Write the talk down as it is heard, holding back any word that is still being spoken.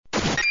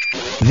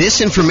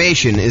This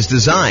information is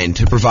designed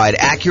to provide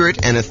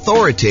accurate and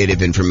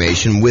authoritative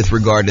information with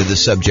regard to the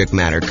subject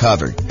matter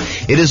covered.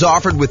 It is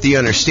offered with the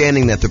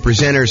understanding that the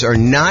presenters are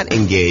not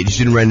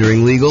engaged in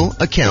rendering legal,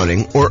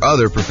 accounting, or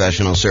other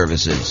professional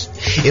services.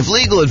 If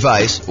legal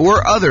advice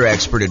or other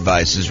expert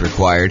advice is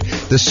required,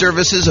 the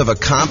services of a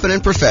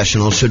competent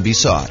professional should be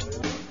sought.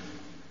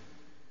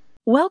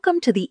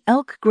 Welcome to the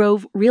Elk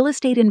Grove Real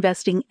Estate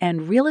Investing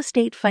and Real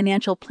Estate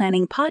Financial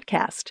Planning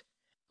Podcast.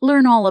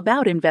 Learn all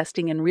about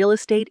investing in real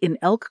estate in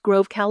Elk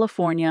Grove,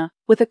 California,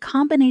 with a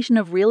combination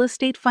of real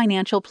estate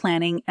financial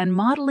planning and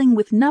modeling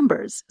with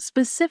numbers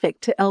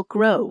specific to Elk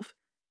Grove,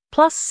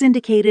 plus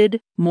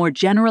syndicated, more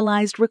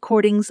generalized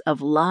recordings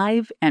of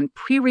live and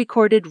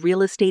pre-recorded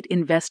real estate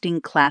investing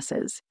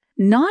classes,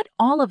 not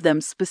all of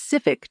them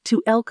specific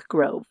to Elk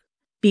Grove.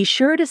 Be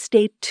sure to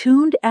stay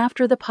tuned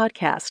after the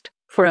podcast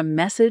for a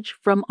message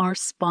from our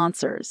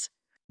sponsors.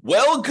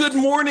 Well, good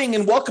morning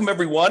and welcome,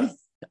 everyone.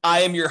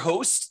 I am your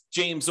host,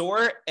 James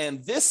Orr,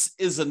 and this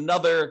is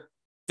another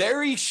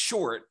very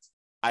short,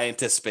 I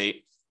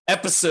anticipate,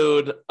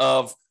 episode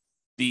of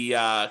the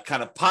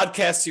kind of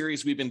podcast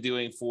series we've been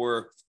doing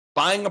for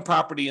buying a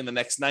property in the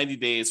next 90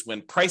 days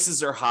when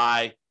prices are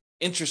high,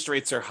 interest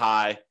rates are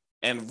high,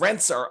 and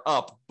rents are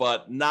up,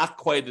 but not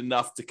quite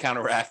enough to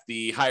counteract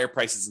the higher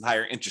prices and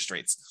higher interest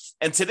rates.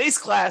 And today's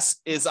class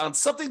is on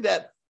something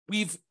that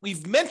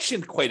we've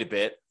mentioned quite a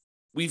bit.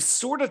 We've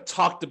sort of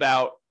talked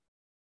about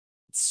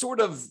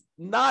sort of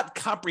not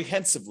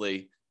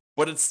comprehensively,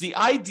 but it's the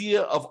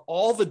idea of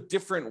all the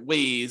different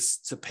ways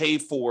to pay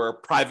for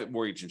private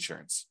mortgage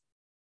insurance.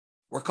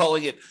 We're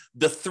calling it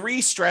the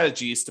 3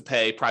 strategies to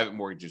pay private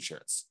mortgage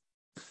insurance.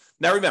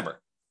 Now,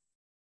 remember,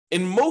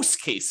 in most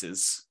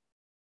cases,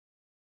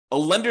 a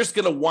lender's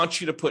going to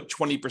want you to put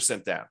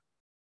 20% down.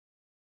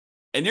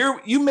 And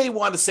you may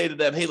want to say to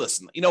them, hey,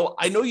 listen,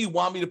 I know you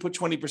want me to put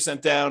 20%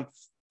 down.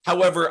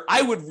 However,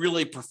 I would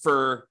really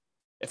prefer,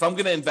 if I'm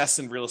going to invest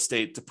in real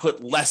estate, to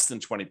put less than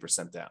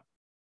 20% down.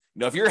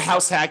 If you're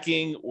house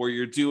hacking or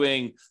you're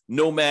doing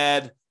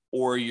nomad,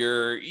 or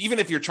even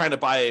if you're trying to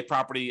buy a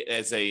property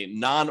as a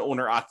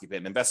non-owner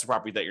occupant, invest in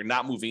property that you're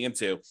not moving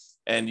into,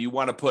 and you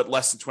want to put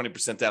less than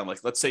 20% down, like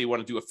let's say you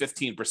want to do a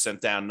 15%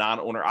 down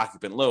non-owner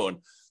occupant loan,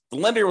 the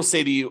lender will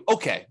say to you,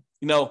 okay,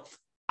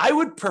 I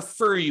would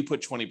prefer you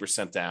put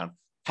 20% down.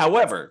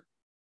 However,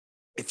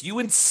 if you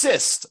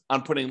insist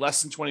on putting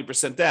less than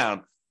 20%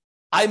 down,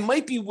 I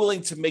might be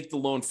willing to make the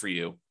loan for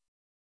you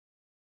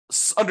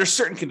under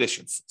certain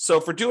conditions. So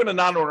for doing a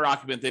non-owner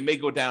occupant, they may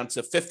go down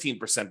to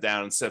 15%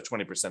 down instead of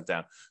 20%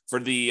 down. For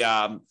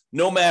the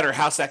nomad or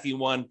house hacking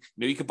one,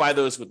 you could buy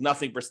those with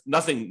nothing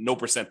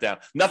percent down.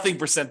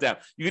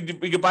 You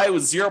could buy it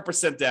with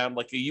 0% down,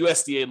 like a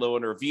USDA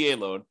loan or a VA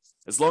loan,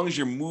 as long as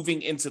you're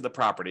moving into the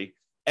property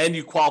and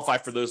you qualify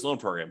for those loan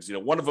programs.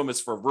 One of them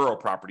is for rural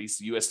properties,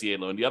 the USDA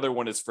loan. The other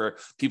one is for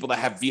people that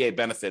have VA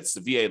benefits,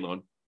 the VA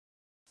loan.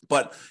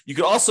 But you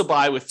could also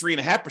buy with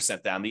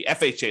 3.5% down, the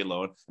FHA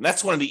loan. And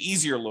that's one of the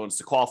easier loans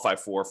to qualify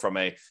for from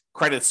a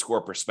credit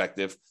score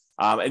perspective.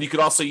 And you could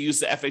also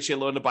use the FHA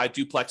loan to buy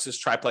duplexes,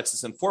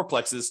 triplexes, and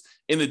fourplexes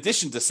in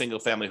addition to single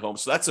family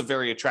homes. So that's a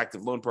very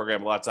attractive loan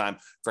program a lot of time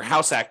for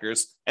house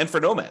hackers and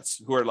for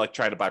nomads who are like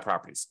trying to buy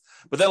properties.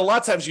 But then a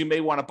lot of times you may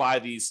want to buy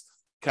these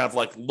kind of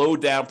like low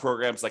down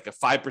programs, like a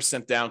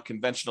 5% down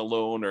conventional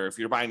loan, or if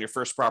you're buying your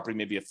first property,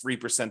 maybe a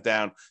 3%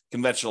 down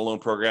conventional loan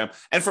program.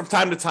 And from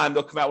time to time,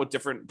 they'll come out with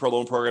different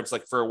loan programs.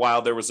 Like for a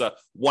while, there was a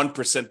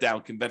 1%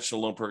 down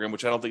conventional loan program,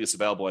 which I don't think is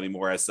available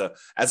anymore as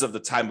of the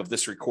time of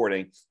this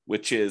recording,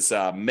 which is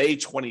May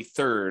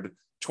 23rd,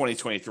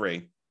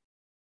 2023.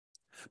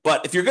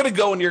 But if you're going to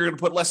go and you're going to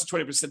put less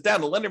than 20%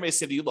 down, the lender may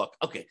say to you, look,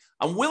 okay,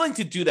 I'm willing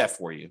to do that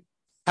for you.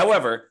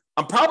 However,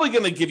 I'm probably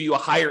going to give you a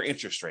higher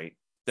interest rate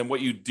than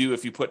what you do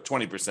if you put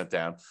 20%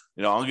 down.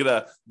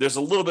 There's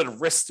a little bit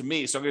of risk to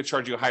me, so I'm going to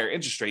charge you a higher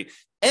interest rate.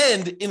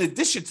 And in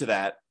addition to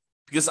that,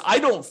 because I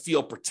don't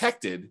feel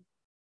protected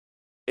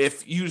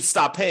if you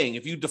stop paying,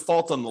 if you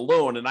default on the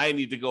loan and I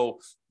need to go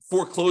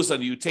foreclose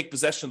on you, take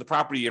possession of the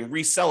property and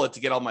resell it to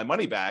get all my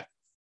money back,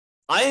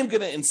 I am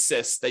going to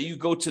insist that you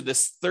go to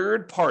this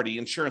third-party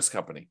insurance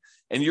company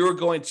and you're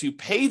going to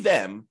pay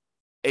them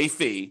a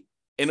fee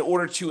in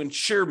order to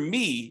insure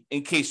me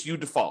in case you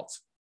default.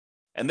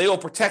 And they will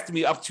protect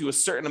me up to a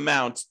certain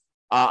amount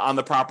on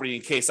the property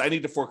in case I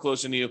need to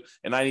foreclose on you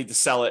and I need to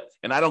sell it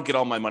and I don't get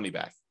all my money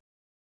back.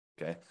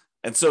 Okay.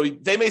 And so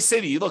they may say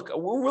to you, look,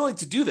 we're willing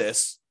to do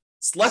this.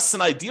 It's less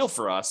than ideal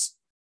for us.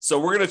 So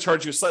we're going to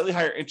charge you a slightly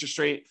higher interest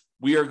rate.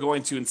 We are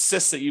going to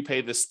insist that you pay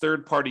this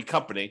third-party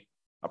company,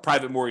 a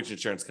private mortgage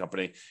insurance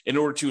company, in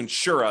order to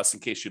insure us in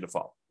case you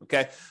default.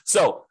 Okay.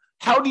 So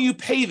how do you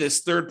pay this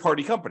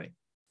third-party company?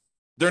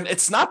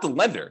 It's not the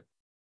lender.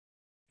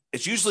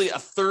 It's usually a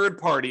third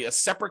party, a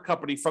separate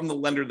company from the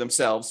lender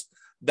themselves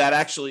that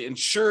actually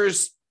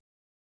insures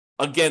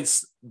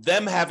against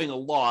them having a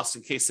loss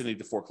in case they need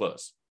to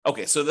foreclose.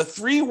 Okay, so the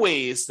 3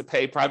 ways to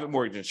pay private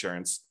mortgage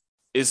insurance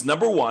is,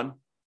 number 1,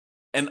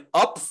 an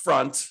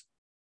upfront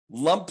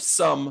lump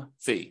sum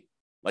fee,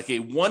 like a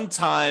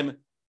one-time,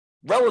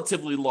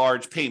 relatively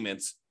large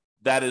payment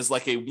that is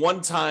like a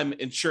one-time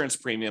insurance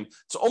premium.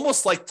 It's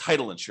almost like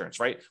title insurance,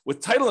 right? With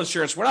title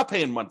insurance, we're not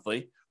paying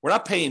monthly. We're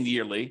not paying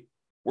yearly.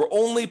 We're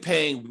only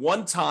paying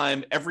one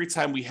time every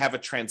time we have a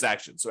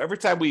transaction. So every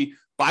time we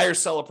buy or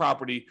sell a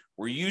property,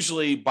 we're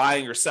usually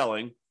buying or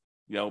selling,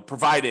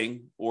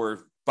 providing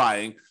or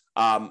buying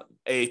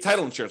a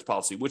title insurance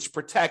policy, which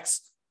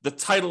protects the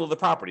title of the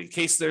property in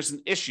case there's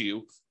an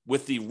issue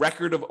with the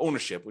record of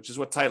ownership, which is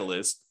what title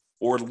is,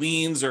 or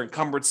liens or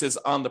encumbrances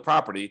on the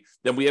property.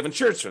 Then we have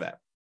insurance for that.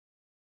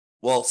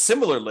 Well,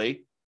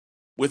 similarly,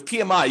 with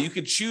PMI, you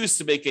could choose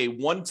to make a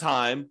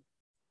one-time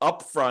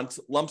upfront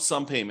lump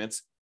sum payment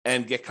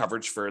and get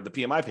coverage for the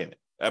PMI payment,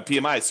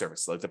 PMI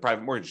service, like the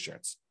private mortgage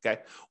insurance,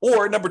 okay?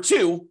 Or number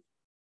two,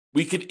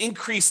 we could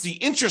increase the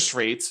interest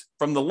rate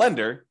from the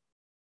lender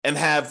and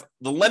have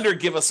the lender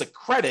give us a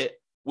credit,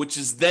 which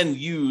is then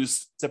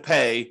used to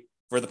pay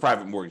for the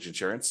private mortgage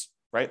insurance,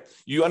 right?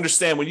 You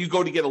understand when you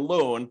go to get a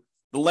loan,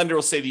 the lender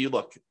will say to you,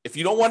 look, if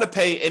you don't want to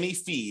pay any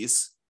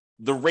fees,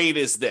 the rate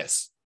is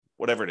this.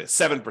 Whatever it is,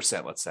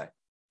 7%, let's say.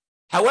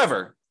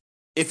 However,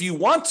 if you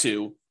want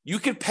to, you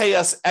could pay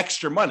us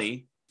extra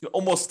money. You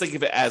almost think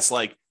of it as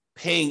like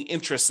paying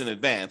interest in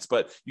advance,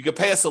 but you could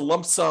pay us a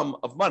lump sum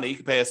of money. You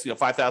could pay us,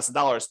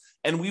 $5,000,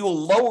 and we will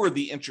lower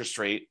the interest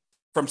rate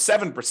from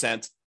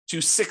 7% to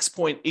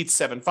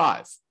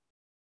 6.875.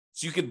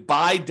 So you could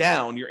buy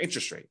down your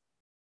interest rate.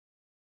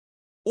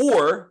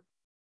 Or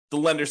the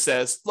lender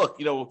says, look,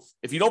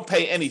 if you don't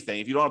pay anything,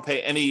 if you don't want to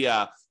pay any,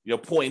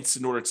 points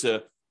in order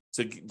to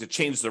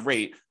change the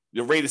rate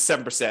is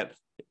 7%.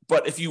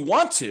 But if you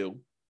want to,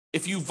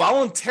 if you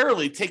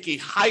voluntarily take a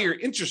higher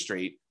interest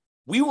rate,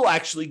 we will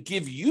actually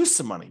give you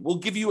some money. We'll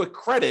give you a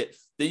credit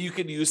that you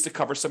can use to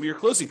cover some of your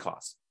closing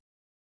costs.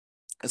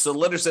 And so the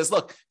lender says,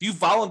 look, if you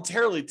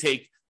voluntarily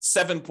take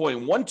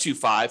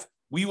 7.125,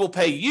 we will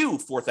pay you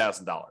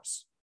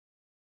 $4,000.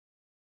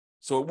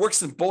 So it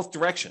works in both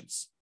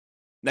directions.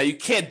 Now you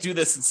can't do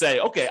this and say,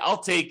 okay, I'll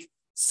take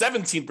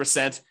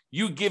 17%,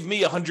 you give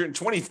me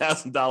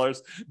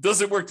 $120,000.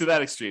 Doesn't work to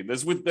that extreme.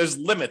 There's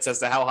limits as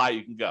to how high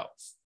you can go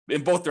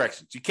in both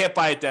directions. You can't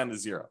buy it down to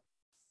zero.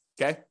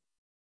 Okay.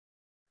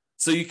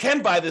 So you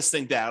can buy this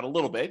thing down a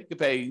little bit. You can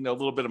pay, a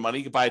little bit of money.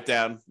 You can buy it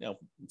down, in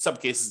some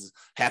cases,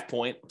 half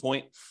point.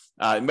 You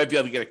might be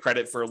able to get a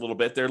credit for a little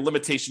bit. There are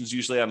limitations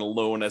usually on a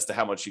loan as to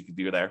how much you can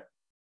do there.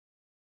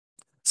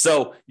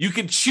 So you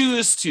can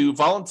choose to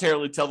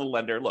voluntarily tell the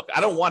lender, look,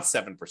 I don't want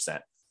 7%.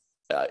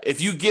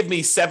 If you give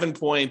me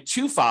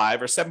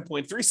 7.25 or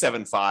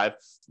 7.375,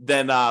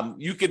 then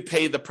you could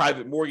pay the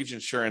private mortgage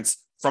insurance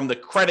from the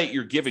credit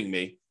you're giving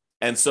me.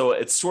 And so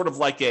it's sort of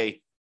like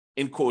a,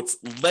 in quotes,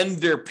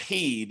 lender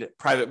paid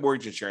private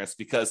mortgage insurance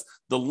because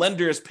the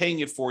lender is paying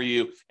it for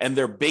you and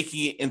they're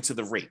baking it into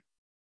the rate.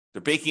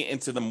 They're baking it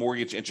into the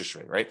mortgage interest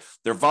rate, right?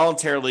 You're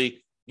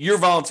voluntarily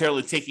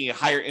taking a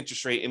higher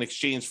interest rate in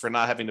exchange for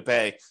not having to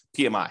pay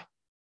PMI.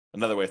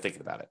 Another way of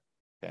thinking about it.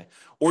 Okay.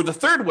 Or the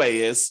third way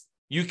is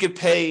you could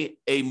pay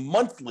a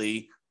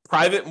monthly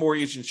private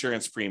mortgage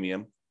insurance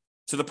premium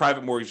to the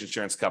private mortgage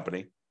insurance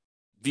company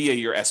via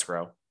your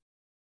escrow,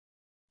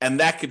 and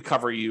that could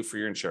cover you for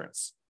your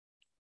insurance.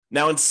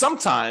 Now, and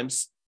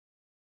sometimes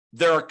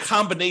there are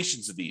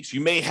combinations of these.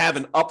 You may have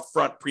an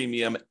upfront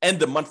premium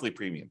and a monthly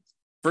premium.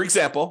 For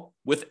example,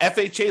 with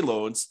FHA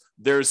loans,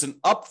 there's an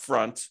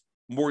upfront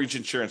mortgage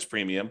insurance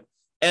premium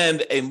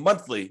and a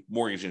monthly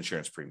mortgage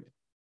insurance premium.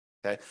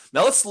 Okay.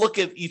 Now let's look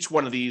at each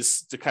one of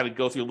these to kind of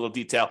go through a little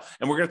detail.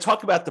 And we're going to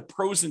talk about the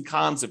pros and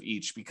cons of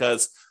each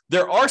because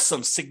there are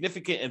some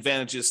significant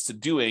advantages to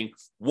doing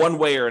one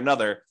way or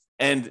another.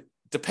 And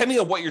depending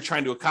on what you're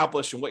trying to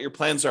accomplish and what your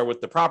plans are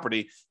with the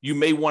property, you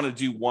may want to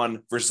do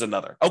one versus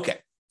another. Okay.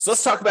 So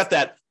let's talk about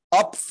that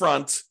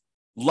upfront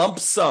lump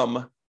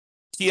sum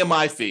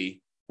PMI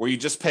fee where you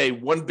just pay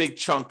one big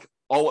chunk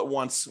all at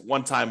once,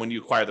 one time when you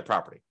acquire the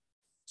property.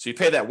 So you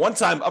pay that one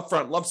time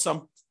upfront lump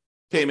sum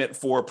payment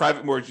for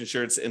private mortgage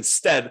insurance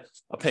instead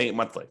of paying it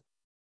monthly.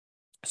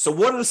 So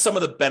what are some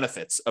of the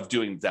benefits of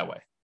doing it that way?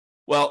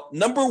 Well,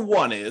 number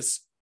one is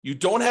you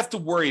don't have to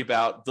worry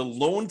about the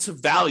loan to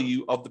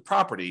value of the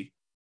property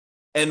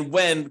and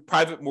when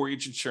private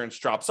mortgage insurance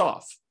drops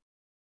off.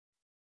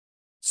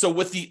 So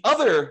with the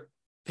other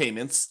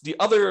payments, the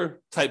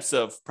other types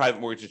of private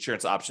mortgage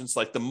insurance options,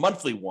 like the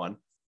monthly one,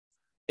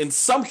 in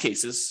some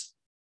cases,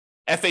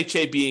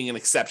 FHA being an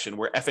exception,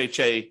 where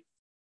FHA,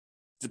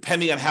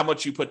 depending on how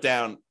much you put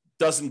down,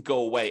 doesn't go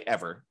away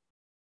ever.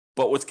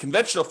 But with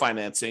conventional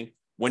financing,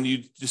 when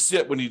you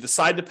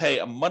decide to pay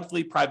a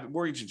monthly private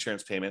mortgage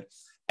insurance payment,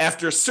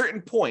 after a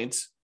certain point,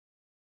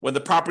 when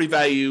the property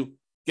value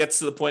gets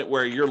to the point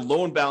where your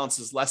loan balance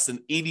is less than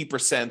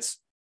 80%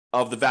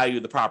 of the value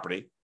of the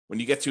property, when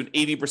you get to an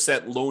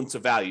 80% loan to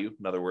value,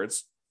 in other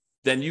words,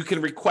 then you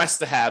can request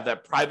to have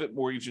that private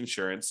mortgage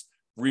insurance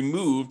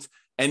removed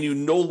and you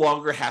no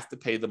longer have to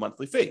pay the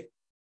monthly fee.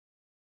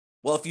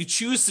 Well, if you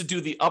choose to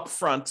do the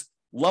upfront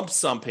lump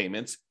sum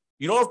payment,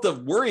 you don't have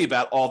to worry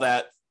about all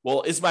that.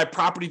 Well, is my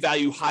property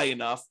value high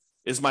enough?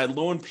 Is my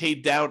loan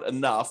paid down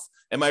enough?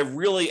 Am I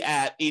really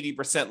at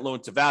 80% loan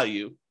to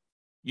value?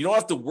 You don't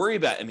have to worry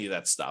about any of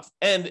that stuff.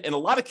 And in a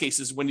lot of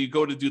cases, when you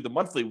go to do the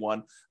monthly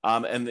one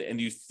and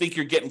you think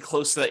you're getting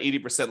close to that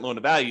 80% loan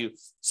to value,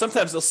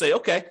 sometimes they'll say,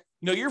 okay,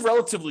 you're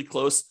relatively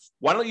close.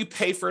 Why don't you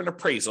pay for an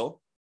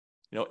appraisal?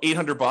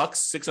 $800,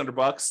 $600,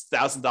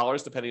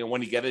 $1,000, depending on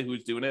when you get it,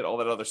 who's doing it, all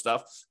that other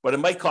stuff. But it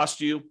might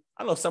cost you,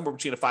 I don't know, somewhere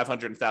between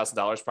 $500 and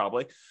 $1,000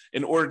 probably,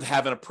 in order to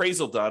have an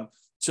appraisal done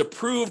to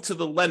prove to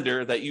the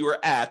lender that you are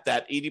at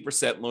that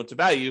 80% loan to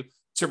value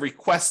to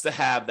request to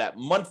have that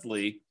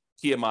monthly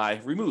PMI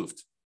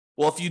removed.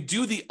 Well, if you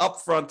do the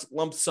upfront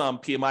lump sum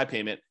PMI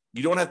payment,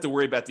 you don't have to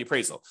worry about the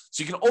appraisal.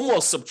 So you can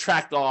almost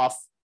subtract off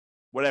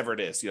whatever it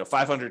is,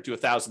 $500 to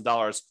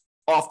 $1,000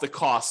 off the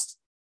cost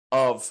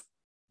of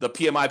the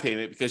PMI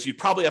payment, because you'd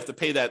probably have to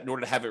pay that in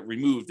order to have it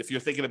removed if you're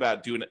thinking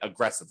about doing it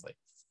aggressively.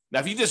 Now,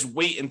 if you just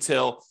wait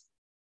until,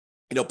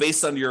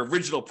 based on your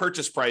original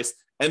purchase price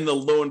and the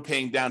loan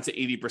paying down to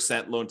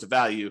 80% loan to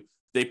value,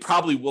 they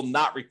probably will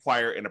not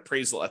require an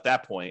appraisal at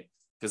that point,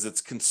 because it's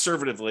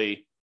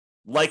conservatively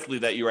likely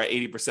that you're at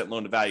 80%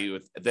 loan to value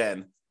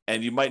then,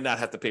 and you might not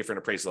have to pay for an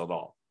appraisal at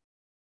all.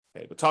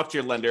 Okay, but talk to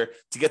your lender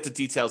to get the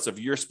details of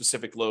your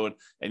specific loan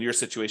and your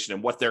situation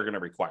and what they're going to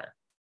require.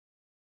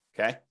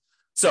 Okay,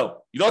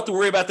 so you don't have to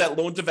worry about that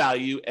loan to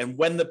value and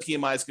when the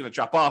PMI is going to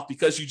drop off,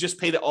 because you just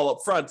paid it all up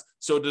front,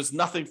 so there's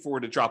nothing for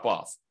it to drop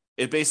off.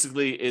 It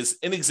basically is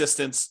in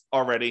existence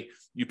already.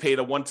 You paid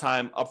a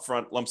one-time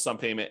upfront lump sum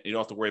payment, and you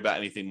don't have to worry about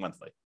anything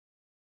monthly.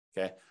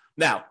 Okay,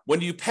 now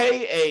when you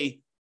pay a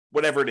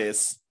whatever it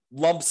is,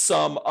 lump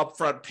sum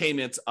upfront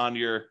payments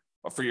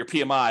for your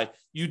PMI,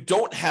 you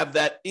don't have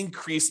that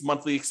increased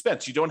monthly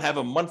expense. You don't have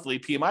a monthly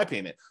PMI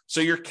payment. So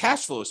your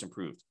cash flow is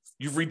improved.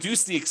 You've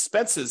reduced the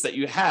expenses that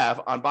you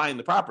have on buying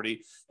the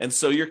property. And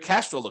so your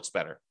cash flow looks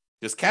better,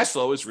 because cash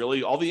flow is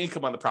really all the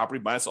income on the property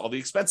minus all the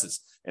expenses.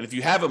 And if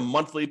you have a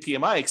monthly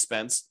PMI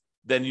expense,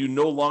 then you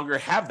no longer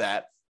have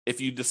that if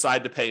you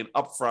decide to pay an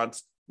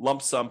upfront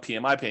lump sum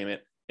PMI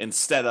payment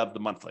instead of the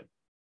monthly.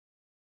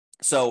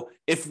 So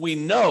if we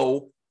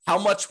know how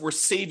much we're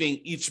saving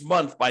each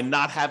month by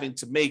not having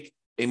to make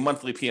a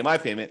monthly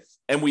PMI payment,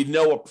 and we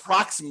know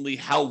approximately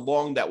how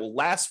long that will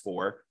last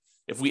for,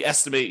 if we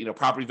estimate,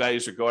 property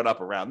values are going up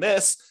around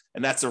this,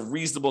 and that's a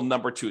reasonable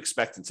number to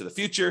expect into the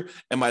future,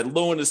 and my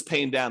loan is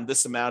paying down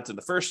this amount in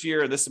the first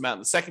year and this amount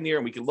in the second year,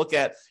 and we can look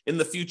at in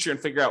the future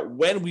and figure out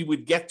when we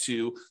would get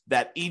to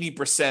that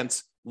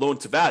 80% loan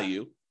to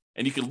value.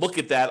 And you can look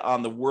at that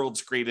on the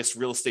world's greatest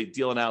real estate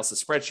deal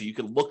analysis spreadsheet. You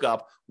can look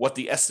up what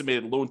the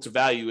estimated loan to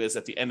value is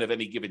at the end of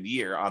any given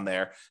year on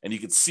there. And you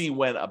can see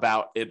when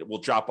about it will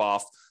drop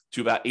off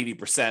to about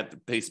 80%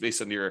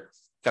 based on your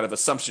kind of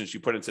assumptions you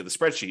put into the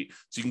spreadsheet.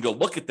 So you can go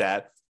look at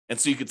that. And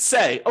so you could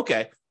say,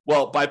 okay,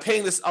 well, by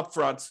paying this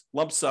upfront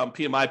lump sum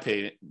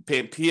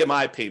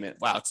PMI payment,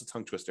 wow, it's a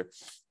tongue twister,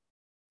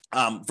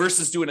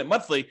 versus doing it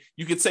monthly,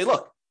 you could say,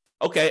 look,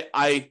 okay,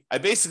 I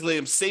basically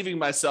am saving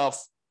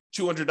myself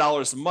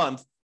 $200 a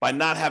month by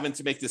not having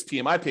to make this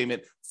PMI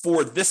payment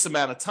for this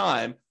amount of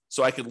time.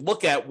 So I could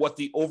look at what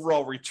the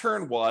overall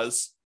return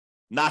was,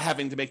 not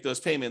having to make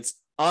those payments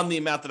on the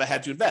amount that I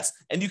had to invest.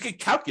 And you could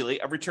calculate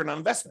a return on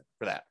investment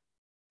for that.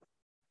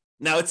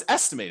 Now it's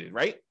estimated,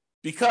 right?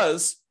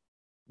 Because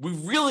we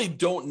really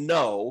don't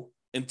know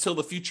until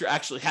the future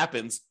actually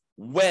happens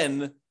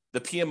when the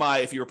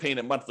PMI, if you were paying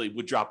it monthly,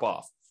 would drop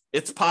off.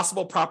 It's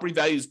possible property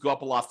values go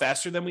up a lot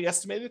faster than we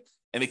estimated,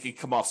 and it could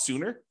come off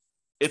sooner.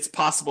 It's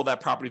possible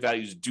that property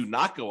values do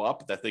not go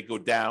up, that they go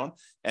down,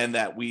 and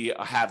that we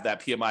have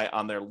that PMI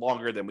on there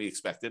longer than we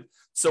expected.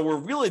 So we're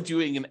really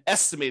doing an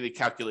estimated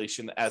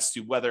calculation as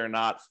to whether or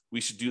not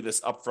we should do this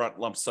upfront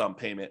lump sum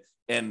payment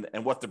and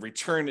what the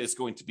return is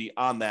going to be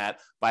on that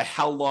by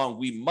how long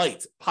we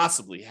might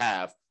possibly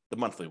have the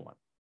monthly one.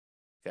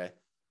 Okay.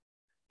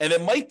 And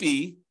it might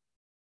be,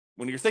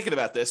 when you're thinking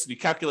about this, you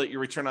calculate your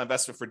return on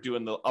investment for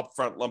doing the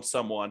upfront lump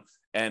sum one,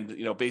 and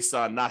based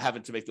on not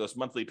having to make those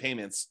monthly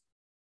payments,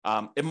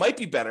 it might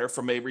be better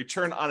from a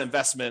return on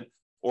investment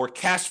or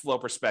cash flow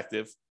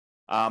perspective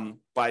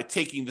by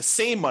taking the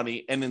same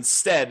money and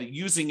instead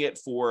using it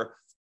for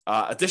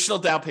additional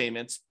down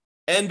payments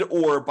and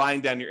or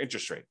buying down your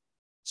interest rate.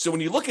 So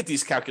when you look at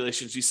these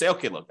calculations, you say,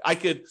 okay, look,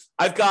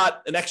 I've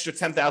got an extra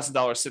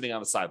 $10,000 sitting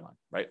on the sideline,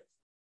 right?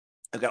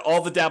 I've got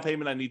all the down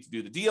payment I need to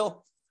do the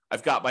deal.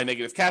 I've got my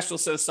negative cash flow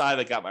set aside.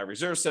 I got my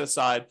reserves set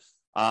aside.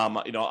 I'm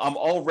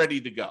all ready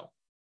to go.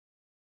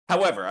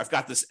 However, I've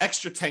got this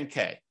extra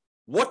 10K.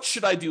 What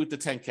should I do with the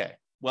 10K?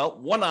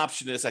 Well, one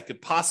option is I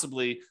could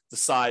possibly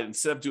decide,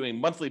 instead of doing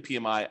monthly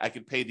PMI, I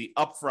could pay the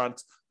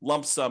upfront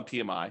lump sum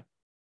PMI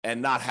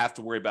and not have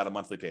to worry about a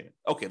monthly payment.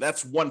 Okay,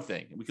 that's one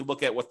thing. We could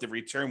look at what the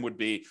return would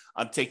be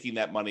on taking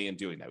that money and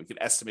doing that. We could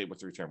estimate what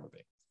the return would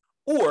be.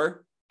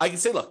 Or I can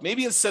say, look,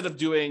 maybe instead of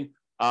doing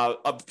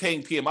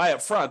paying PMI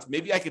up front,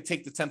 maybe I could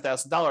take the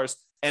 $10,000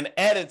 and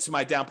add it to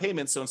my down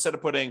payment. So instead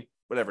of putting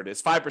whatever it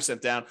is,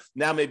 5% down,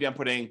 now maybe I'm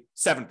putting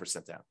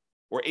 7% down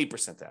or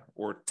 8% down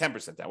or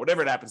 10% down,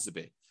 whatever it happens to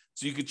be.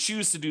 So you could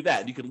choose to do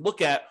that. You can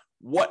look at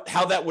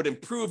how that would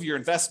improve your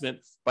investment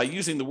by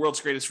using the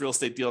world's greatest real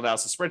estate deal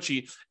analysis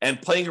spreadsheet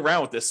and playing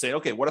around with this, saying,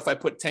 okay, what if I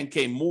put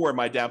 10K more in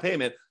my down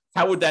payment?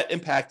 How would that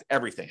impact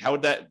everything? How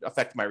would that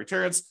affect my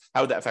returns?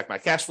 How would that affect my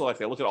cash flow?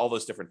 I look at all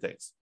those different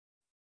things.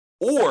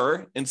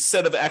 Or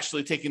instead of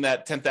actually taking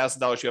that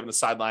 $10,000 you have on the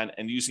sideline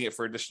and using it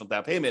for additional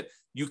down payment,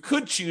 you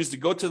could choose to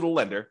go to the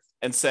lender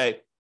and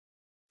say,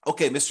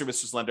 okay, Mr. and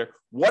Mrs. Lender,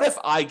 what if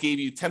I gave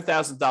you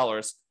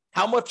 $10,000?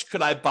 How much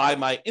could I buy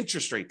my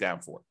interest rate down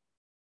for?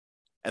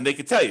 And they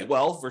could tell you,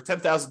 well, for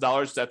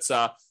 $10,000, that's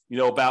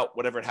about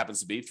whatever it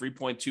happens to be,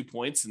 3.2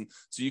 points. And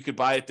so you could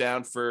buy it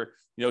down for,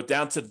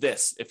 down to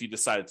this if you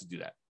decided to do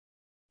that.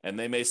 And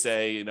they may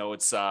say,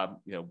 it's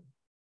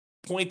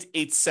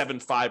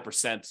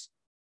 0.875%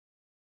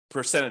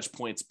 percentage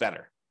points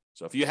better.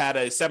 So if you had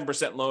a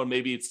 7% loan,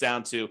 maybe it's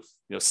down to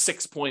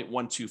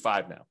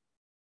 6.125 now.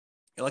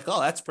 You're like,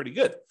 oh, that's pretty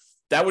good.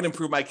 That would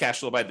improve my cash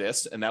flow by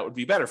this, and that would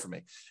be better for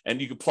me.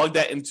 And you could plug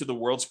that into the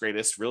world's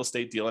greatest real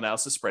estate deal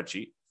analysis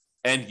spreadsheet,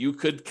 and you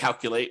could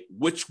calculate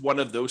which one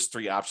of those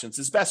three options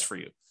is best for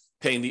you.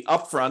 Paying the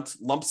upfront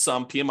lump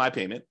sum PMI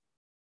payment,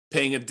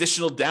 paying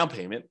additional down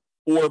payment,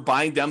 or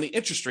buying down the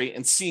interest rate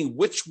and seeing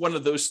which one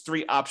of those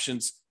three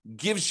options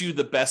gives you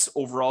the best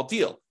overall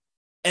deal.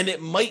 And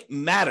it might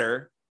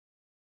matter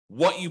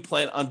what you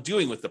plan on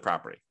doing with the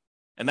property.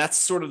 And that's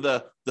sort of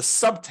the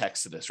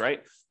subtext of this,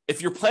 right?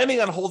 If you're planning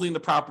on holding the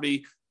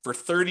property for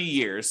 30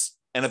 years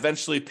and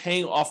eventually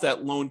paying off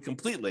that loan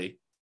completely,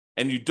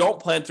 and you don't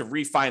plan to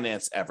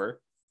refinance ever,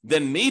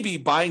 then maybe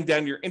buying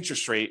down your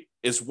interest rate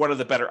is one of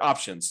the better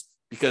options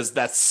because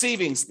that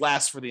savings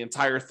lasts for the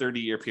entire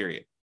 30-year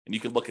period. And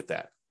you can look at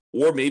that.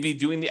 Or maybe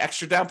doing the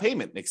extra down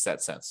payment makes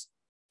that sense.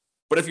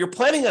 But if you're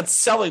planning on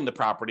selling the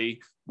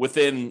property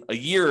within a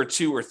year or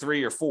two or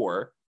three or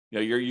four,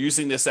 you're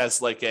using this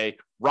as like a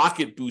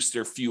rocket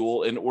booster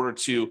fuel in order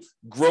to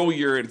grow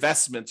your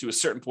investment to a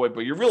certain point,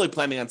 but you're really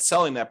planning on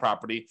selling that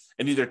property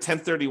and either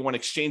 1031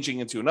 exchanging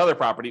into another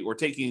property or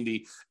taking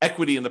the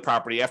equity in the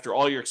property after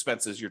all your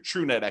expenses, your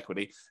true net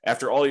equity,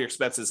 after all your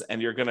expenses,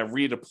 and you're going to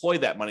redeploy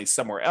that money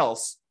somewhere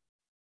else,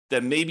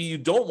 then maybe you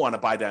don't want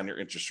to buy down your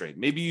interest rate.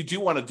 Maybe you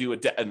do want to do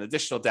an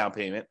additional down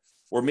payment,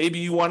 or maybe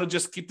you want to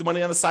just keep the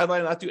money on the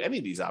sideline and not do any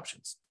of these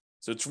options.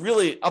 So it's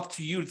really up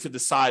to you to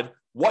decide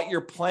what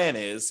your plan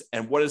is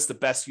and what is the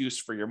best use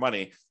for your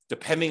money,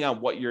 depending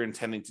on what you're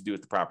intending to do with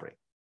the property.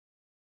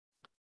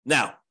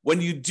 Now, when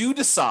you do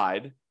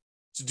decide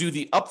to do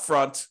the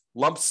upfront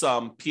lump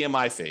sum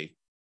PMI fee,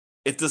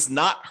 it does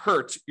not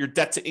hurt your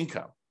debt to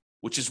income,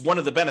 which is one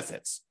of the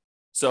benefits.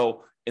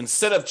 So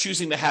instead of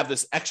choosing to have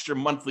this extra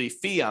monthly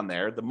fee on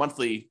there, the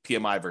monthly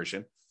PMI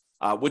version,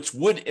 which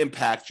would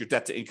impact your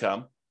debt to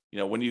income,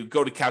 when you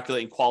go to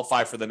calculate and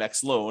qualify for the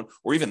next loan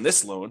or even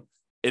this loan,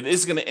 it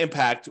is going to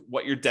impact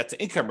what your debt to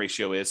income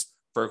ratio is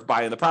for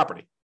buying the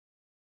property.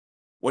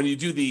 When you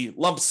do the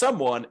lump sum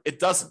one, it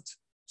doesn't.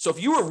 So if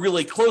you were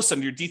really close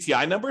on your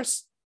DTI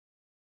numbers,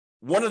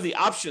 one of the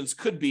options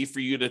could be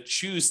for you to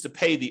choose to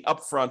pay the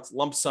upfront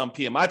lump sum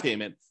PMI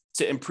payment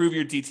to improve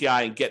your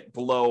DTI and get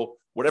below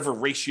whatever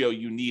ratio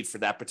you need for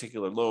that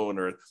particular loan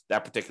or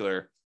that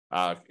particular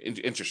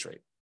interest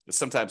rate. But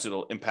sometimes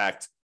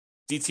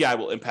DTI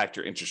will impact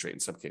your interest rate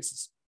in some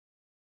cases.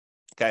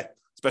 Okay.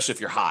 Especially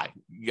if you're high,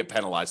 you get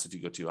penalized if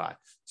you go too high.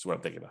 That's what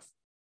I'm thinking of.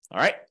 All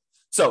right.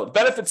 So the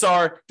benefits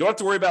are don't have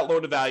to worry about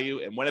loan to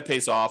value. And when it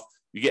pays off,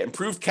 you get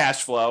improved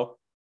cash flow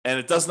and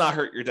it does not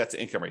hurt your debt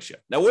to income ratio.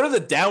 Now, what are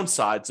the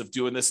downsides of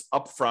doing this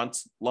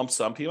upfront lump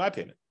sum PMI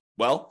payment?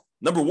 Well,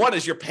 number one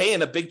is you're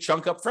paying a big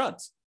chunk up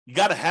front. You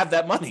got to have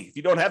that money. If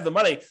you don't have the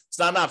money, it's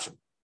not an option.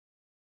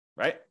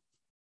 Right.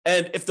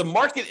 And if the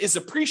market is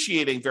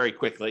appreciating very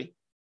quickly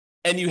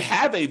and you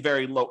have a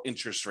very low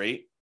interest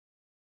rate,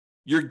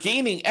 you're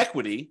gaining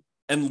equity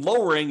and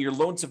lowering your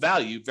loan to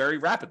value very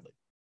rapidly,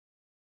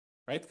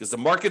 right? Because the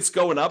market's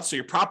going up, so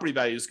your property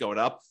value is going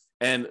up,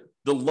 and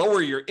the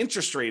lower your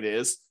interest rate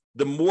is,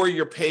 the more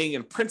you're paying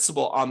in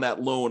principal on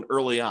that loan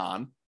early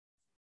on.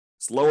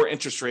 It's lower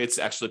interest rates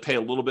actually pay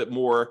a little bit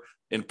more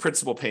in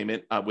principal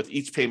payment with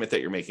each payment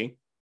that you're making.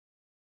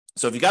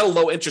 So if you got a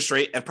low interest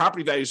rate and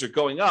property values are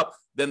going up,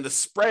 then the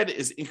spread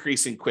is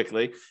increasing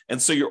quickly.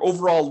 And so your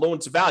overall loan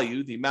to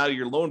value, the amount of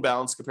your loan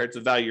balance compared to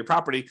the value of your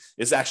property,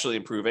 is actually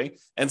improving.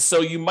 And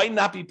so you might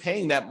not be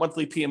paying that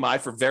monthly PMI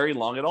for very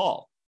long at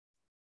all.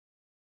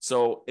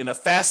 So in a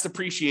fast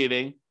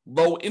appreciating,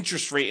 low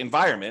interest rate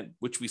environment,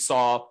 which we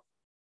saw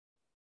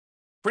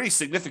pretty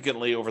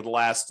significantly over the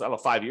last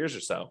 5 years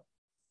or so,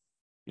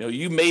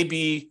 you may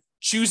be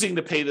choosing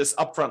to pay this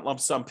upfront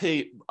lump sum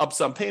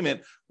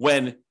payment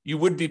when you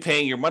would be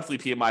paying your monthly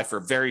PMI for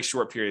a very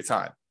short period of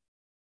time.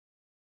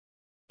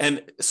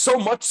 And so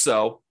much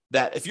so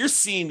that if you're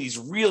seeing these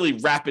really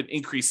rapid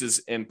increases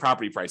in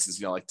property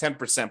prices, like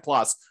 10%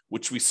 plus,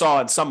 which we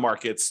saw in some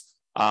markets,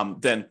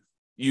 then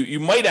you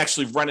might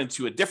actually run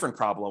into a different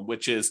problem,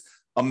 which is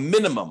a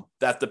minimum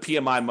that the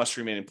PMI must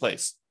remain in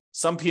place.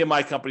 Some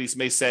PMI companies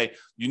may say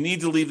you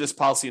need to leave this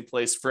policy in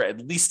place for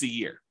at least a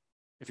year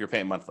if you're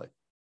paying monthly.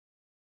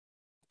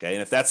 Okay,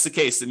 and if that's the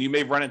case, then you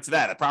may run into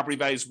that. If property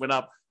values went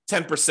up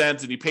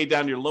 10% and you pay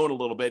down your loan a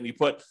little bit and you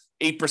put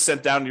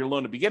 8% down your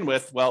loan to begin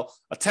with, well,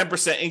 a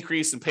 10%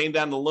 increase in paying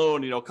down the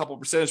loan, a couple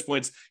of percentage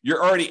points,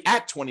 you're already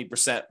at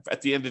 20%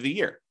 at the end of the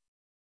year.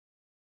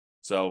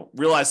 So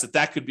realize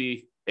that could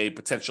be a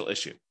potential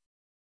issue.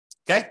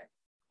 Okay.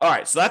 All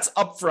right. So that's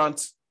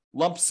upfront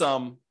lump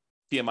sum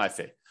PMI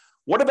fee.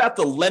 What about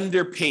the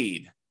lender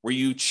paid, where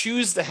you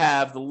choose to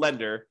have the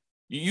lender,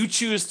 you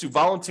choose to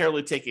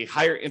voluntarily take a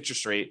higher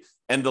interest rate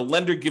and the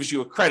lender gives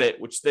you a credit,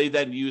 which they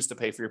then use to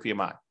pay for your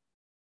PMI?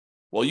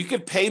 Well, you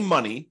could pay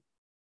money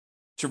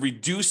to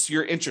reduce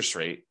your interest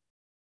rate.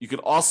 You could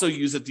also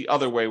use it the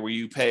other way, where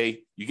you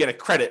get a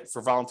credit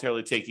for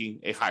voluntarily taking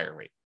a higher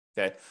rate.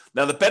 Okay.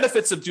 Now, the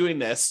benefits of doing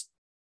this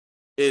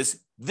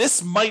is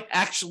this might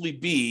actually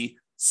be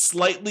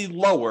slightly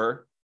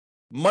lower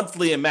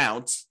monthly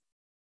amount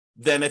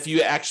than if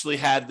you actually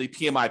had the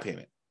PMI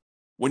payment.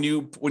 When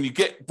you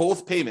get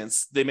both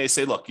payments, they may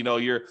say, look,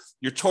 your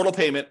total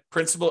payment,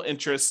 principal,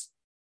 interest,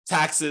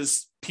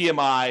 taxes,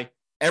 PMI,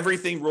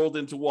 everything rolled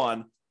into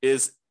one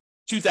is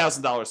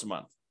 $2,000 a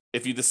month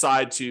if you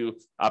decide to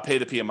pay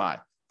the PMI.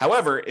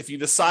 However, if you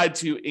decide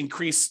to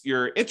increase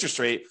your interest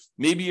rate,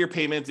 maybe your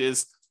payment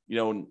is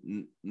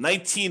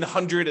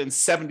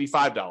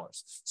 $1,975.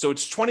 So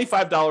it's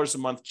 $25 a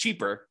month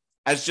cheaper,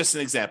 as just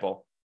an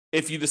example,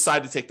 if you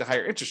decide to take the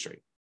higher interest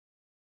rate.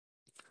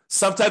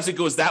 Sometimes it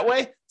goes that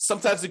way.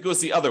 Sometimes it goes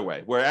the other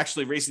way, where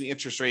actually raising the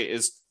interest rate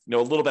is a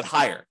little bit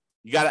higher.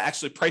 You got to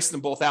actually price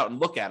them both out and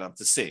look at them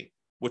to see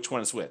which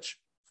one is which.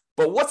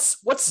 But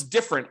what's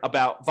different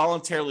about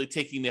voluntarily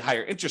taking the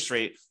higher interest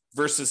rate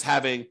versus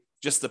having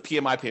just the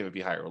PMI payment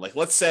be higher? Like,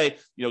 let's say,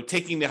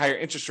 taking the higher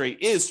interest rate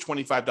is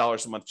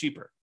 $25 a month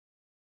cheaper.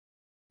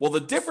 Well,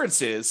 the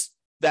difference is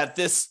that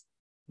this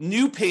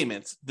new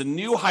payment, the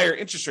new higher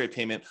interest rate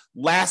payment,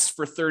 lasts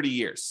for 30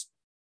 years.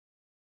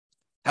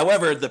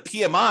 However, the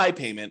PMI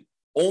payment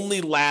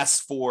only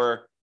lasts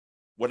for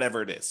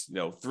whatever it is,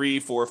 3,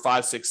 4,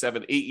 5, 6,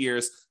 7, 8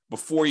 years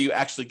before you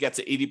actually get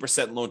to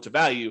 80% loan to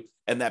value.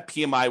 And that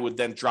PMI would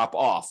then drop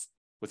off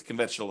with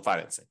conventional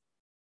financing.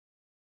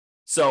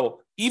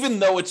 So even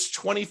though it's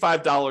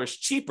 $25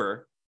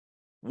 cheaper,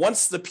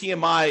 once the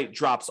PMI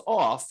drops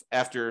off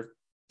after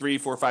 3,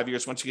 4, 5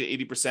 years, once you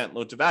get 80%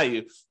 loan to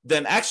value,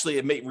 then actually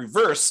it may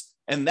reverse,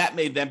 and that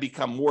may then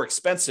become more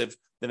expensive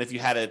than if you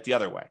had it the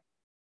other way.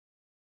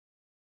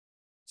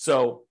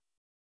 So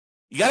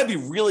you got to be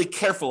really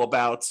careful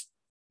about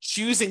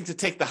choosing to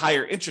take the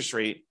higher interest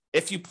rate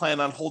if you plan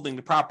on holding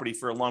the property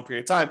for a long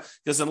period of time,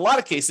 because in a lot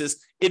of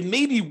cases, it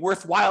may be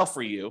worthwhile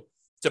for you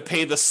to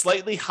pay the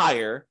slightly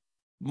higher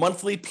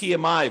monthly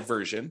PMI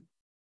version,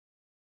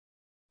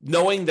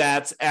 knowing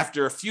that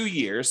after a few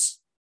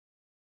years,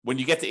 when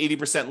you get to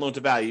 80% loan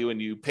to value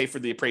and you pay for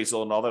the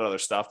appraisal and all that other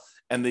stuff,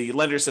 and the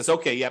lender says,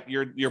 okay, yep,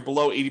 you're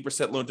below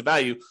 80% loan to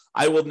value,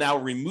 I will now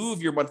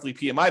remove your monthly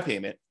PMI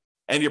payment,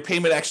 and your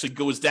payment actually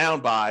goes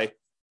down by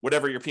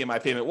whatever your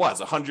PMI payment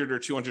was, $100 or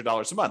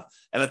 $200 a month.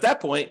 And at that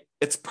point,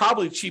 it's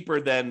probably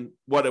cheaper than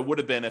what it would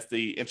have been if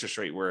the interest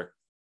rate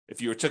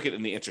if you took it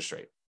in the interest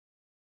rate.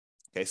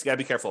 Okay, so you got to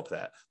be careful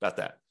about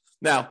that.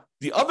 Now,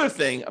 the other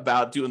thing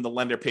about doing the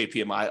lender paid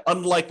PMI,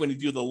 unlike when you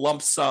do the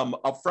lump sum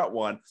upfront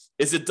one,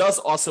 is it does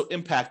also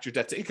impact your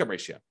debt to income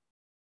ratio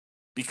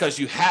because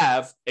you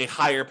have a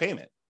higher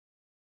payment.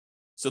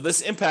 So this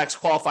impacts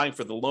qualifying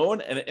for the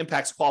loan, and it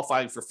impacts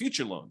qualifying for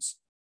future loans,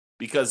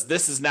 because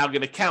this is now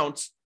going to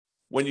count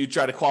when you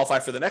try to qualify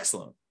for the next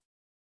loan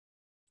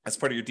as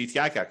part of your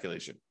DTI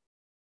calculation.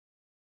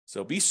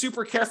 So be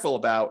super careful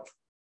about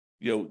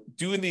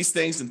doing these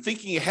things and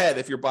thinking ahead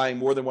if you're buying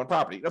more than one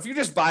property. Now, if you're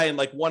just buying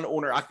like one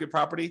owner occupied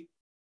property,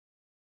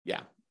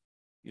 yeah,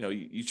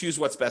 you choose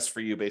what's best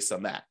for you based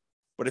on that.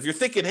 But if you're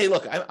thinking, hey,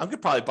 look, I'm going to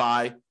probably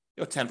buy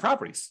 10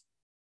 properties.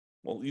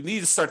 Well, you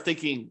need to start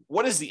thinking,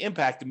 what is the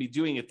impact of me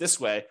doing it this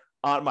way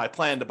on my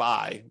plan to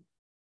buy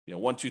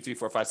 1, 2, 3,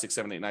 4, 5, 6,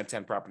 7, 8, 9,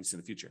 10 properties in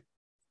the future?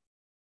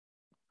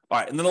 All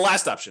right. And then the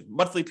last option,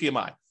 monthly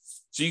PMI.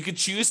 So you could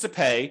choose to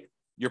pay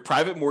your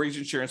private mortgage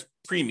insurance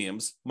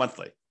premiums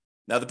monthly.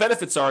 Now, the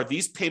benefits are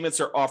these payments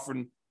are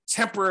often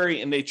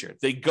temporary in nature.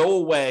 They go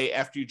away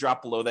after you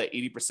drop below that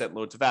 80%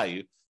 loan to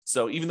value.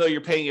 So even though you're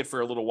paying it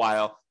for a little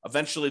while,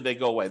 eventually they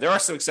go away. There are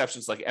some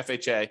exceptions like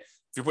FHA. If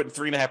you're putting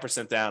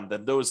 3.5% down,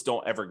 then those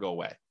don't ever go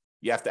away.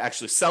 You have to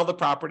actually sell the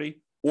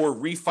property or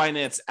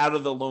refinance out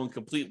of the loan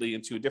completely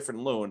into a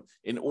different loan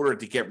in order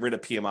to get rid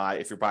of PMI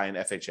if you're buying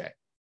FHA.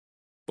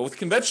 But with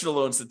conventional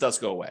loans, it does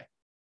go away.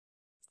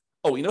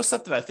 Oh,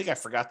 something I think I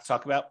forgot to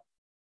talk about?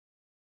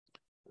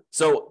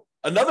 So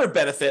another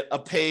benefit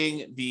of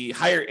paying the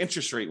higher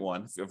interest rate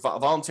one, if you're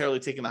voluntarily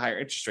taking the higher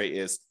interest rate,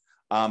 is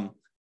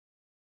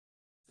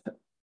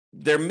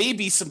there may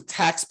be some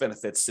tax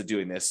benefits to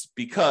doing this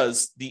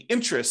because the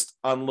interest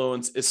on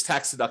loans is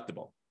tax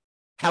deductible.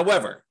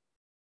 However,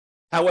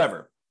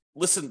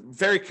 listen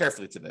very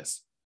carefully to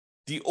this.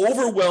 The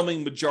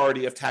overwhelming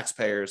majority of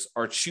taxpayers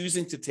are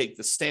choosing to take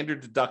the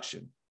standard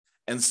deduction,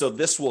 and so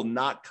this will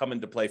not come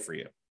into play for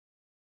you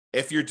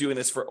if you're doing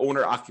this for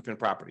owner-occupant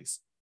properties.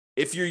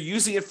 If you're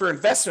using it for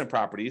investment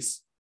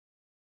properties,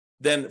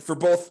 then for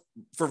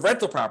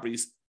rental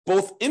properties,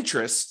 both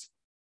interest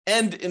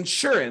and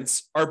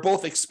insurance are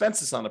both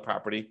expenses on the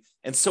property.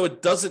 And so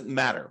it doesn't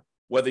matter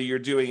whether you're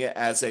doing it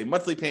as a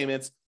monthly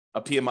payment,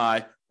 a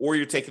PMI, or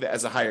you're taking it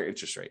as a higher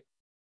interest rate.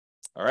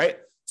 All right.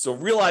 So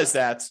realize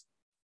that,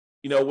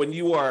 if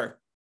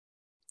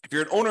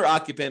you're an owner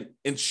occupant,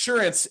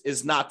 insurance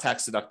is not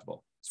tax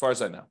deductible, as far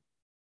as I know.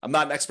 I'm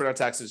not an expert on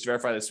taxes.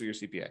 Verify this with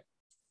your CPA.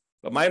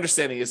 But my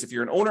understanding is if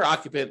you're an owner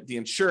occupant, the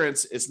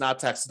insurance is not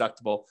tax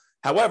deductible.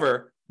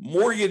 However,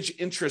 mortgage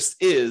interest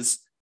is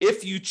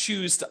if you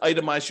choose to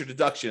itemize your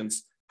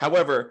deductions.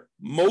 However,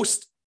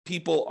 most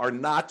people are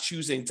not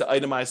choosing to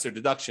itemize their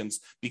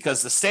deductions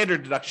because the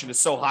standard deduction is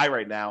so high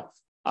right now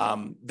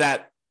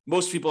that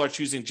most people are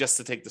choosing just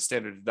to take the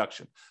standard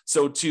deduction.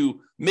 So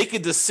to make a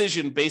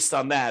decision based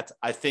on that,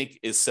 I think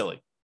is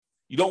silly.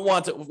 You don't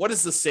want to, what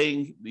is the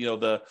saying?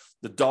 The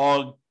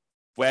dog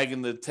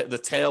wagging the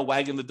tail,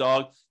 wagging the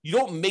dog. You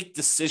don't make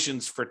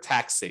decisions for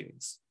tax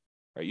savings,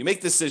 right? You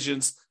make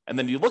decisions and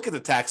then you look at the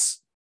tax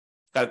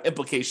kind of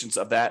implications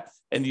of that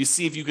and you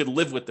see if you could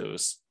live with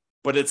those.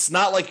 But it's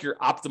not like you're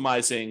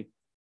optimizing.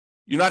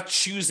 You're not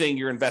choosing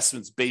your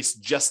investments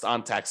based just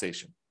on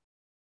taxation.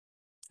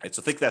 All right,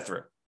 so think that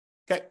through.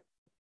 Okay.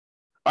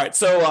 All right.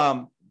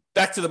 So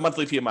back to the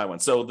monthly PMI one.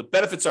 So the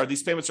benefits are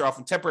these payments are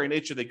often temporary in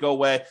nature. They go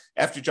away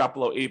after you drop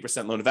below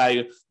 80% loan to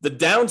value. The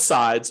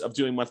downsides of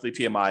doing monthly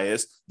PMI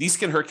is these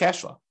can hurt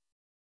cash flow.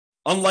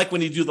 Unlike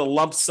when you do the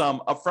lump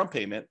sum upfront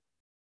payment,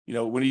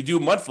 when you do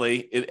monthly,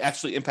 it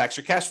actually impacts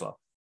your cash flow.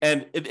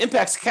 And it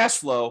impacts cash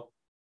flow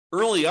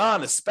early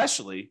on,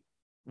 especially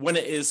when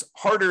it is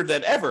harder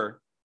than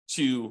ever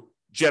to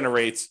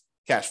generate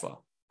cash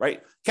flow,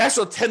 right? Cash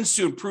flow tends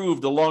to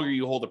improve the longer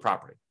you hold a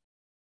property.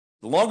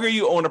 The longer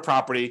you own a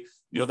property,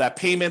 that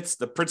payment,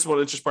 the principal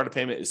and interest part of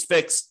payment is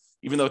fixed,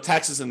 even though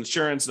taxes and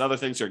insurance and other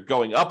things are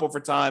going up over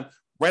time.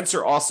 Rents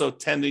are also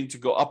tending to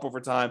go up over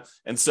time.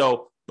 And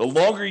so the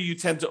longer you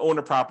tend to own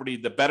a property,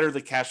 the better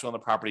the cash flow on the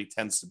property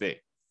tends to be.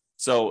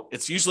 So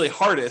it's usually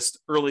hardest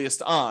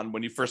earliest on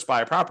when you first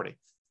buy a property.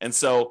 And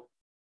so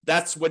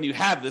that's when you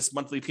have this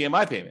monthly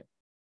PMI payment,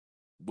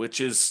 which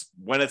is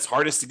when it's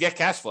hardest to get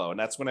cash flow. And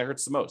that's when it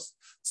hurts the most.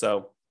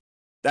 So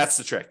that's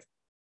the trick.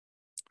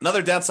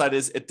 Another downside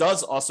is it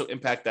does also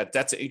impact that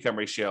debt to income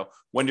ratio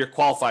when you're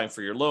qualifying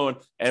for your loan,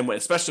 and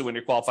especially when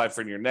you're qualified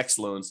for your next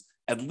loans,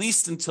 at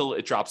least until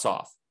it drops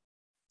off.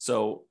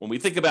 So when we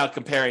think about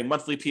comparing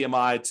monthly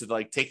PMI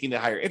to taking the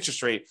higher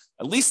interest rate,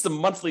 at least the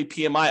monthly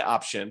PMI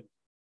option,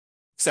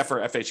 except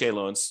for FHA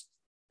loans,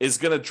 is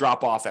going to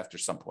drop off after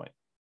some point.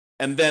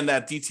 And then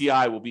that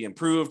DTI will be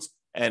improved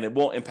and it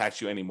won't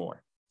impact you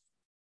anymore.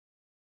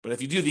 But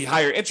if you do the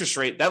higher interest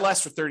rate, that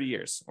lasts for 30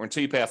 years or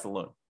until you pay off the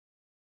loan.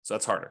 So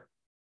that's harder.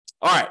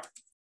 All right.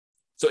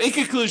 So in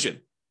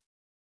conclusion,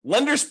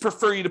 lenders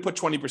prefer you to put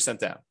 20%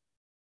 down.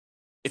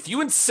 If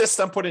you insist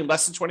on putting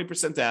less than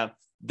 20% down,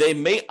 they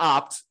may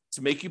opt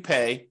to make you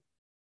pay,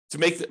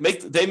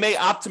 they may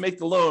opt to make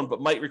the loan, but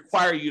might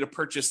require you to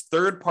purchase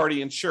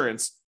third-party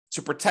insurance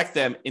to protect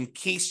them in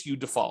case you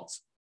default.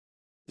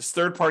 This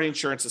third-party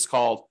insurance is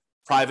called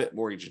private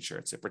mortgage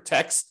insurance. It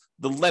protects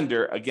the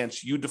lender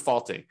against you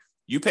defaulting.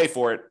 You pay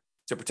for it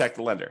to protect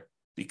the lender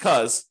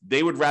because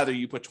they would rather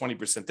you put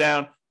 20%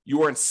 down.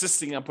 You are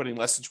insisting on putting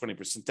less than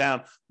 20%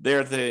 down.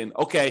 They're saying,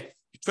 okay,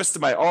 you twisted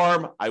my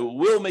arm. I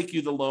will make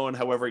you the loan.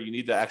 However, you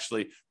need to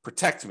actually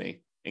protect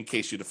me in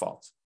case you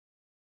default.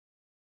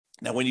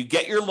 Now, when you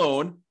get your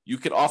loan, you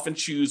can often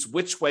choose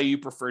which way you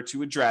prefer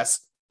to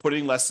address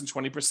putting less than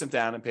 20%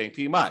 down and paying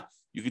PMI.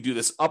 You could do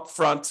this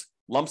upfront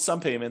lump sum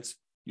payments.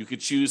 You could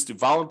choose to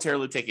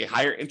voluntarily take a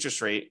higher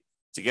interest rate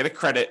to get a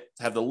credit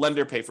to have the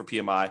lender pay for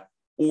PMI,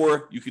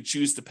 or you could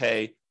choose to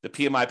pay the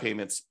PMI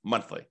payments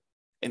monthly.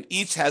 And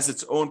each has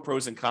its own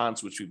pros and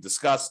cons, which we've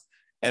discussed.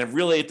 And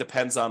really, it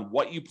depends on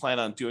what you plan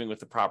on doing with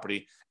the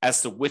property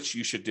as to which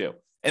you should do.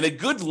 And a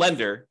good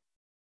lender,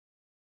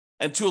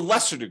 and to a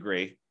lesser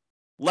degree,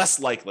 less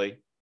likely,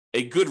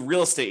 a good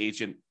real estate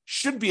agent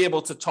should be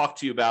able to talk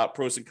to you about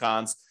pros and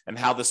cons and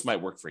how this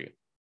might work for you.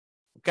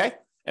 Okay?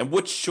 And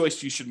which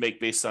choice you should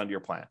make based on your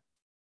plan.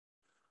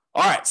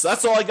 All right, so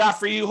that's all I got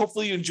for you.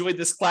 Hopefully you enjoyed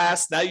this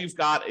class. Now you've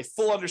got a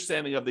full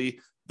understanding of the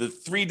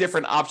three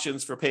different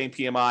options for paying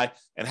PMI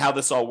and how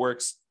this all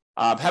works.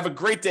 Have a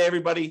great day,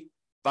 everybody.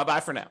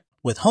 Bye-bye for now.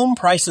 With home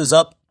prices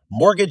up,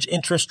 mortgage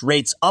interest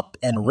rates up,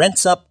 and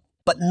rents up,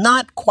 but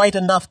not quite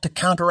enough to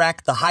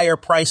counteract the higher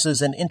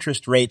prices and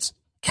interest rates,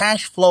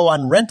 cash flow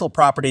on rental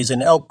properties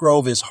in Elk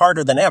Grove is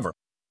harder than ever.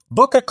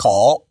 Book a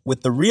call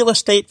with the Real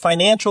Estate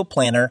Financial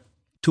Planner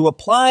to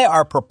apply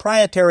our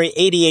proprietary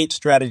 88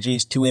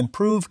 strategies to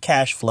improve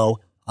cash flow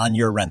on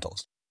your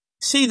rentals.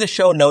 See the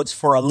show notes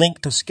for a link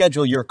to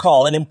schedule your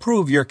call and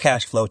improve your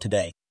cash flow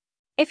today.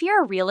 If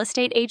you're a real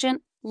estate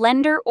agent,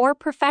 lender, or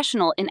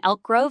professional in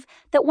Elk Grove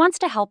that wants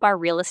to help our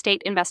real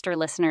estate investor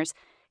listeners,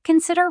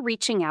 consider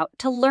reaching out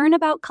to learn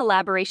about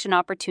collaboration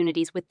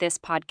opportunities with this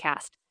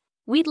podcast.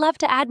 We'd love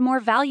to add more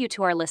value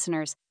to our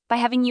listeners by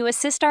having you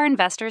assist our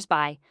investors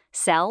buy,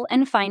 sell,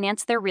 and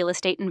finance their real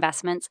estate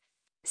investments,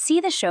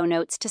 See the show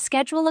notes to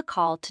schedule a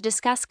call to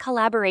discuss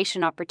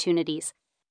collaboration opportunities.